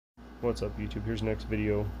What's up, YouTube? Here's the next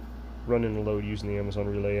video running a load using the Amazon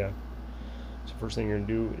Relay app. So first thing you're going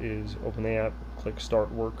to do is open the app, click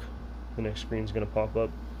Start Work. The next screen is going to pop up.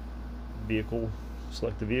 Vehicle,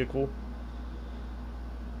 select the vehicle.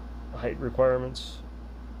 Height requirements.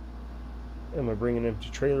 Am I bringing an empty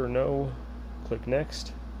trailer? No. Click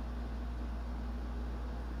Next.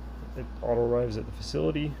 It auto arrives at the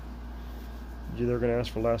facility. They're going to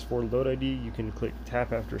ask for last four load ID. You can click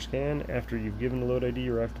tap after scan after you've given the load ID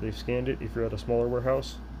or after they've scanned it. If you're at a smaller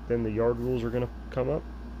warehouse, then the yard rules are going to come up.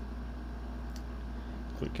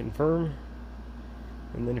 Click confirm,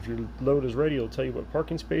 and then if your load is ready, it'll tell you what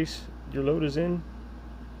parking space your load is in.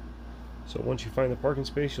 So once you find the parking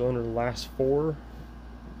space, you'll enter the last four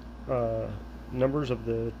numbers of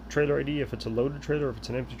the trailer ID. If it's a loaded trailer, if it's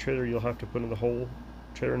an empty trailer, you'll have to put in the whole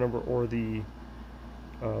trailer number or the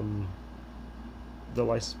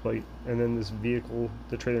license plate. And then this vehicle,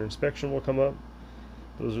 the trailer inspection will come up.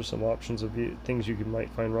 Those are some options of things you might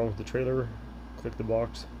find wrong with the trailer. Click the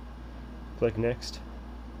box, click next,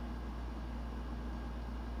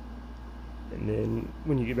 and then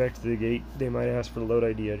when you get back to the gate, they might ask for the load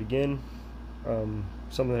ID yet again.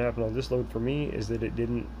 Something that happened on this load for me is that it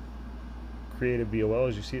didn't create a BOL.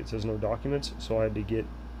 As you see, it says no documents, so I had to get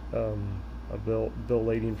a bill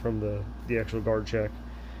lading from the actual guard check.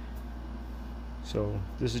 So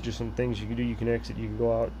this is just some things you can do. You can exit, you can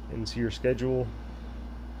go out and see your schedule,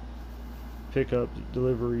 pick up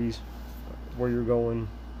deliveries, where you're going,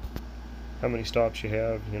 how many stops you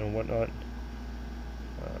have, whatnot.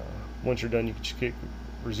 Once you're done, you can just click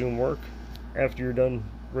resume work. After you're done,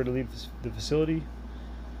 ready to leave the facility,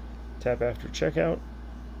 tap after checkout,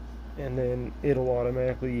 and then it'll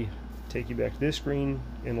automatically take you back to this screen,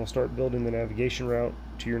 and it'll start building the navigation route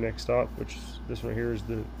to your next stop, which is this one here is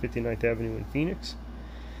the 59th Avenue in Phoenix.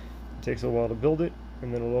 It takes a while to build it,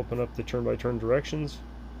 and then it'll open up the turn-by-turn directions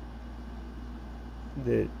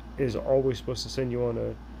that is always supposed to send you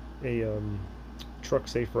on a truck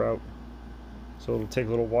safe route. So it'll take a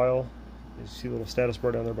little while. You see a little status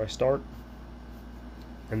bar down there by start,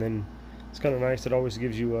 and then it's kind of nice. It always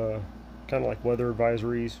gives you kind of like weather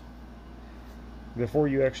advisories before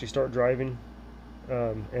you actually start driving,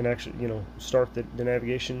 and actually start the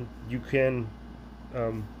navigation. You can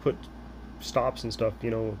put stops and stuff,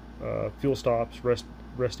 fuel stops,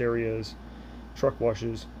 rest areas, truck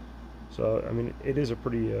washes. So I mean, it is a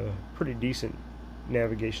pretty decent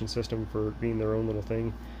navigation system for being their own little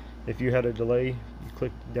thing. If you had a delay, you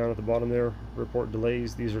click down at the bottom there, report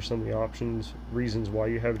delays. These are some of the reasons why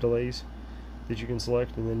you have delays that you can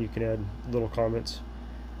select, and then you can add little comments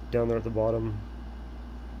down there at the bottom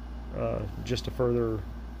just to further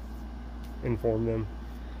inform them.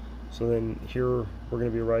 So then here we're going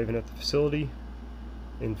to be arriving at the facility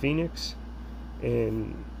in Phoenix,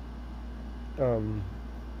 and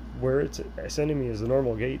where it's sending me is the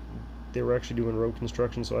normal gate. They were actually doing road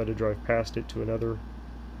construction, so I had to drive past it to another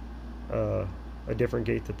a different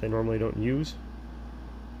gate that they normally don't use.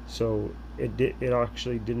 So it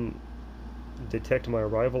actually didn't detect my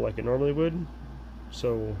arrival like it normally would.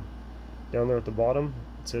 So down there at the bottom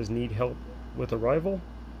it says need help with arrival.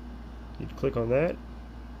 You'd click on that,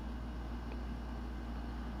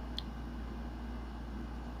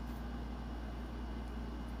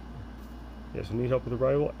 yes, need help with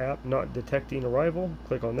arrival, app not detecting arrival.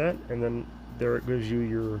 Click on that, and then there it gives you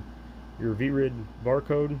your VRID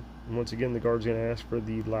barcode. And once again, the guard's going to ask for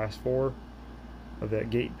the last four of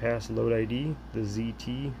that gate pass load ID, the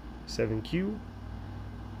ZT7Q,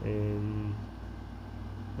 and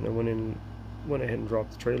I went ahead and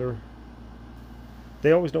dropped the trailer.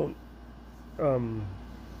 They always don't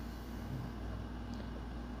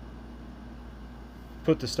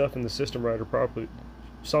put the stuff in the system right or properly,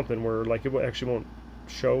 something where like it actually won't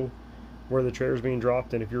show where the trailer is being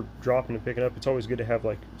dropped. And if you're dropping and picking up, it's always good to have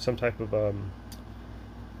like some type of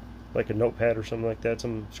like a notepad or something like that,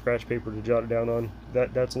 some scratch paper to jot it down on.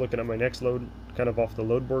 That's looking at my next load, kind of off the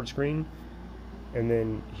load board screen. And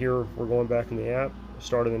then here we're going back in the app,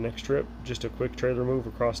 starting the next trip, just a quick trailer move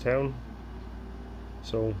across town.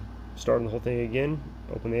 So starting the whole thing again,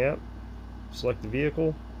 open the app, select the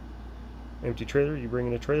vehicle, empty trailer. You bring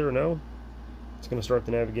in a trailer? No. It's going to start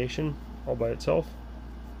the navigation all by itself.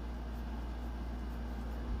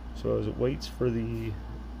 So as it waits for the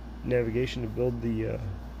navigation to build the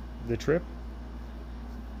trip,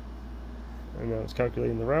 and now it's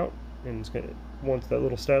calculating the route, and it's going to, once that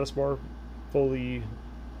little status bar fully,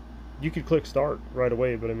 you could click start right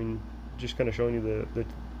away, but I mean, just kind of showing you the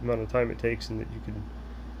amount of time it takes, and that you could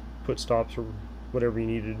put stops or whatever you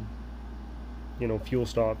needed, fuel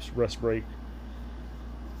stops, rest break.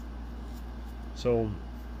 So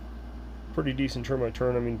pretty decent turn by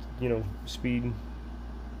turn. I mean, you know, speed.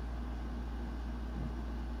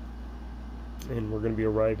 And we're going to be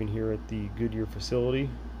arriving here at the Goodyear facility.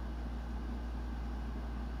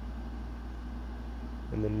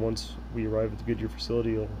 And then once we arrive at the Goodyear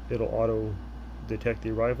facility, it'll auto detect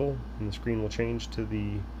the arrival, and the screen will change to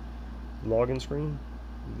the login screen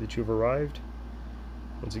that you've arrived.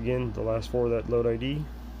 Once again, the last four of that load ID.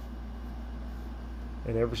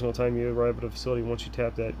 And every single time you arrive at a facility, once you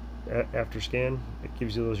tap that after scan, it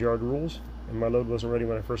gives you those yard rules. And my load wasn't ready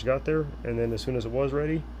when I first got there, and then as soon as it was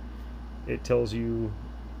ready, it tells you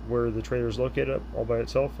where the trailer is located all by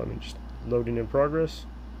itself. I mean, just loading in progress.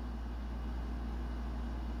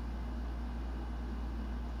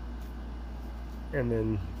 And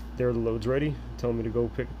then there the load's ready, telling me to go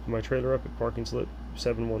pick my trailer up at parking slip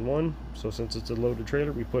 711. So since it's a loaded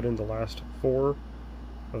trailer, we put in the last four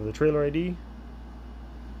of the trailer ID.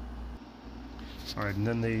 Alright, and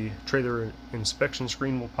then the trailer inspection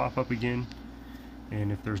screen will pop up again.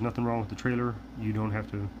 And if there's nothing wrong with the trailer, you don't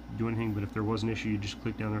have to do anything. But if there was an issue, you just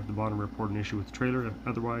click down there at the bottom, report an issue with the trailer.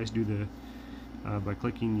 Otherwise, do the by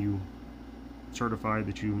clicking, you certify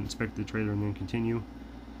that you inspect the trailer and then continue.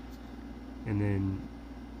 And then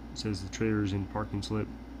it says the trailer is in parking slip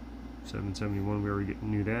 771. We already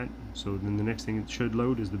knew that. So then the next thing it should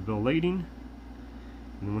load is the bill of lading.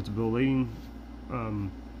 And then once the bill of lading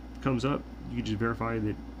comes up, you can just verify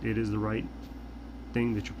that it is the right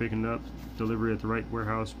thing that you're picking up, delivery at the right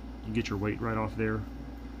warehouse. You get your weight right off there.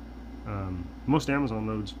 Most Amazon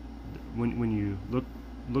loads, when you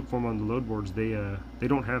look for them on the load boards, they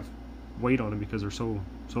don't have weight on them because they're so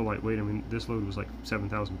lightweight. I mean, this load was like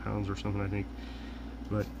 7,000 pounds or something, I think.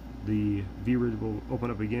 But the VRID will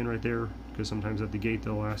open up again right there, because sometimes at the gate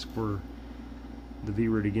they'll ask for the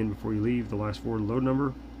VRID again before you leave, the last four load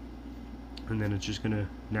number, and then it's just going to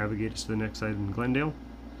navigate us to the next site in Glendale.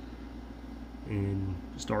 And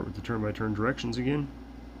start with the turn-by-turn directions again.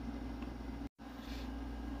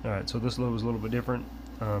 Alright, so this load was a little bit different.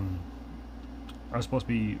 I was supposed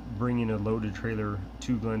to be bringing a loaded trailer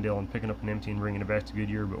to Glendale and picking up an empty and bringing it back to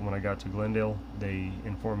Goodyear, but when I got to Glendale, they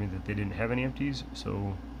informed me that they didn't have any empties,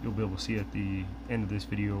 so you'll be able to see at the end of this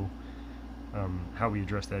video how we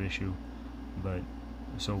address that issue. But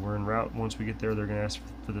so we're en route. Once we get there, they're going to ask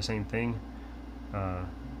for the same thing,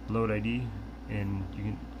 load ID, and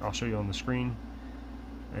I'll show you on the screen.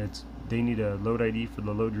 They need a load ID for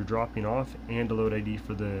the load you're dropping off and a load ID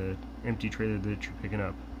for the empty trailer that you're picking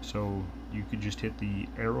up. So you could just hit the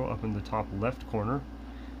arrow up in the top left corner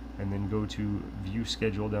and then go to view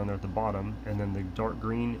schedule down there at the bottom, and then the dark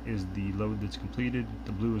green is the load that's completed,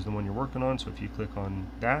 the blue is the one you're working on. So if you click on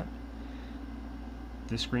that,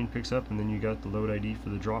 this screen picks up, and then you got the load ID for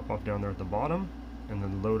the drop off down there at the bottom, and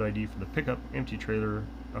then the load ID for the pickup empty trailer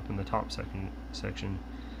up in the top section.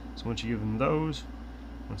 So once you give them those,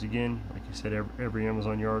 once again, like you said, every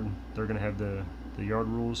Amazon yard, they're going to have the yard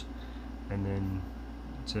rules, and then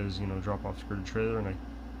it says, you know, drop off skirted trailer, and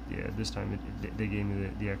this time they gave me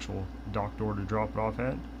the actual dock door to drop it off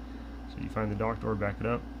at. So you find the dock door, back it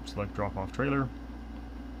up, select drop off trailer.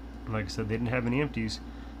 Like I said, they didn't have any empties,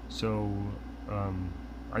 so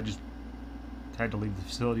I just had to leave the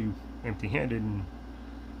facility empty-handed and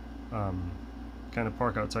kind of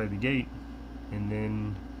park outside the gate, and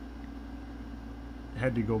then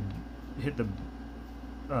had to go hit the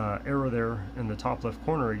arrow there in the top left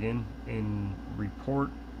corner again and report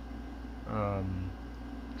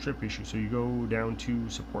trip issue. So you go down to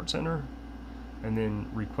support center and then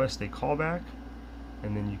request a callback,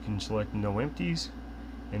 and then you can select no empties,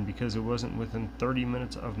 and because it wasn't within 30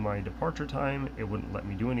 minutes of my departure time, it wouldn't let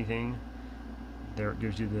me do anything. There it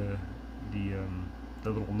gives you the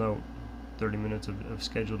little note, 30 minutes of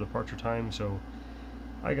scheduled departure time. So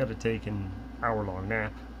I got to take an hour-long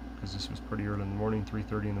nap because this was pretty early in the morning,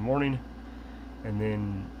 3:30 in the morning, and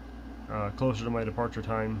then closer to my departure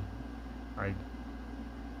time, I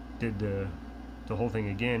did the whole thing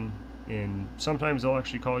again. And sometimes they'll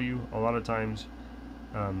actually call you. A lot of times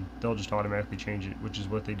they'll just automatically change it, which is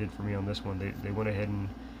what they did for me on this one. They went ahead and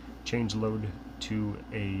changed load to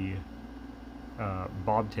a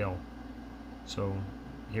bobtail. So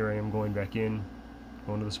here I am going back in,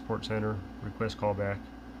 going to the support center, request callback,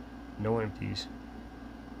 no empties,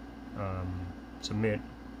 submit,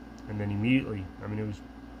 and then immediately, I mean, it was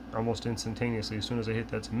almost instantaneously, as soon as I hit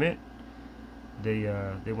that submit, they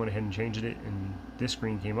went ahead and changed it, and this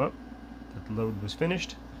screen came up that the load was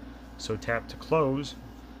finished. So tap to close,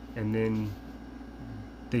 and then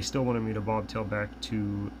they still wanted me to bobtail back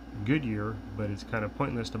to Goodyear, but it's kind of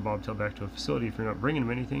pointless to bobtail back to a facility if you're not bringing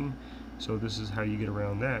them anything. So this is how you get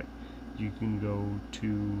around that. You can go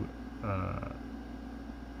to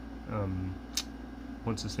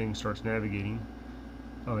once this thing starts navigating.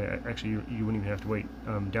 Oh yeah, actually you wouldn't even have to wait.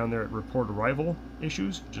 Down there at report arrival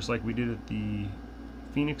issues, just like we did at the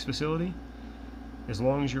Phoenix facility, as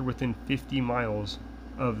long as you're within 50 miles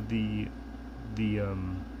of the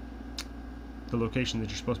location that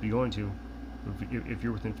you're supposed to be going to, if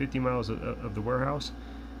you're within 50 miles of the warehouse,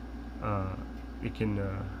 it can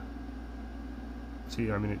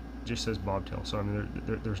see, I mean, it just says bobtail, so I mean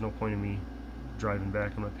there's no point in me driving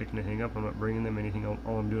back. I'm not picking anything up, I'm not bringing them anything.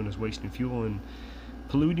 All I'm doing is wasting fuel and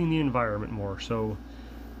polluting the environment more. So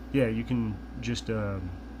yeah, you can just go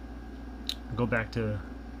back to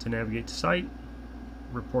navigate to site,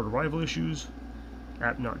 report arrival issues,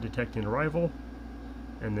 app not detecting arrival,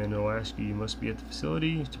 and then it'll ask you must be at the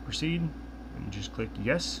facility to proceed, and just click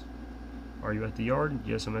yes. Are you at the yard?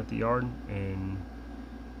 Yes, I'm at the yard, and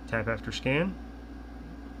tap after scan,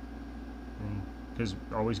 and because it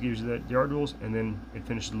always gives you that yard rules, and then it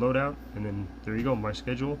finishes the loadout, and then there you go, my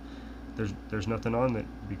schedule. There's nothing on that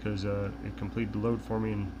because it completed the load for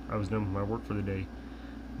me and I was done with my work for the day.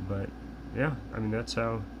 But yeah, I mean, that's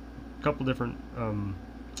how a couple different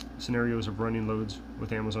scenarios of running loads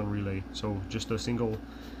with Amazon Relay. So just a single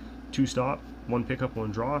 2-stop, 1 pickup,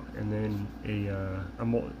 1 drop, and then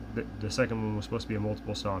the second one was supposed to be a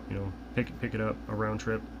multiple stop. You know, pick it up, a round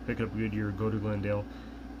trip, pick it up Goodyear, go to Glendale,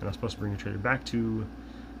 and I was supposed to bring a trailer back to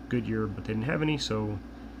Goodyear, but they didn't have any. So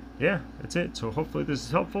yeah, that's it. So hopefully this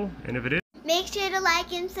is helpful, and if it is, make sure to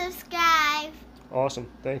like and subscribe. awesome.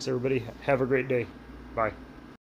 Thanks everybody. Have a great day. Bye.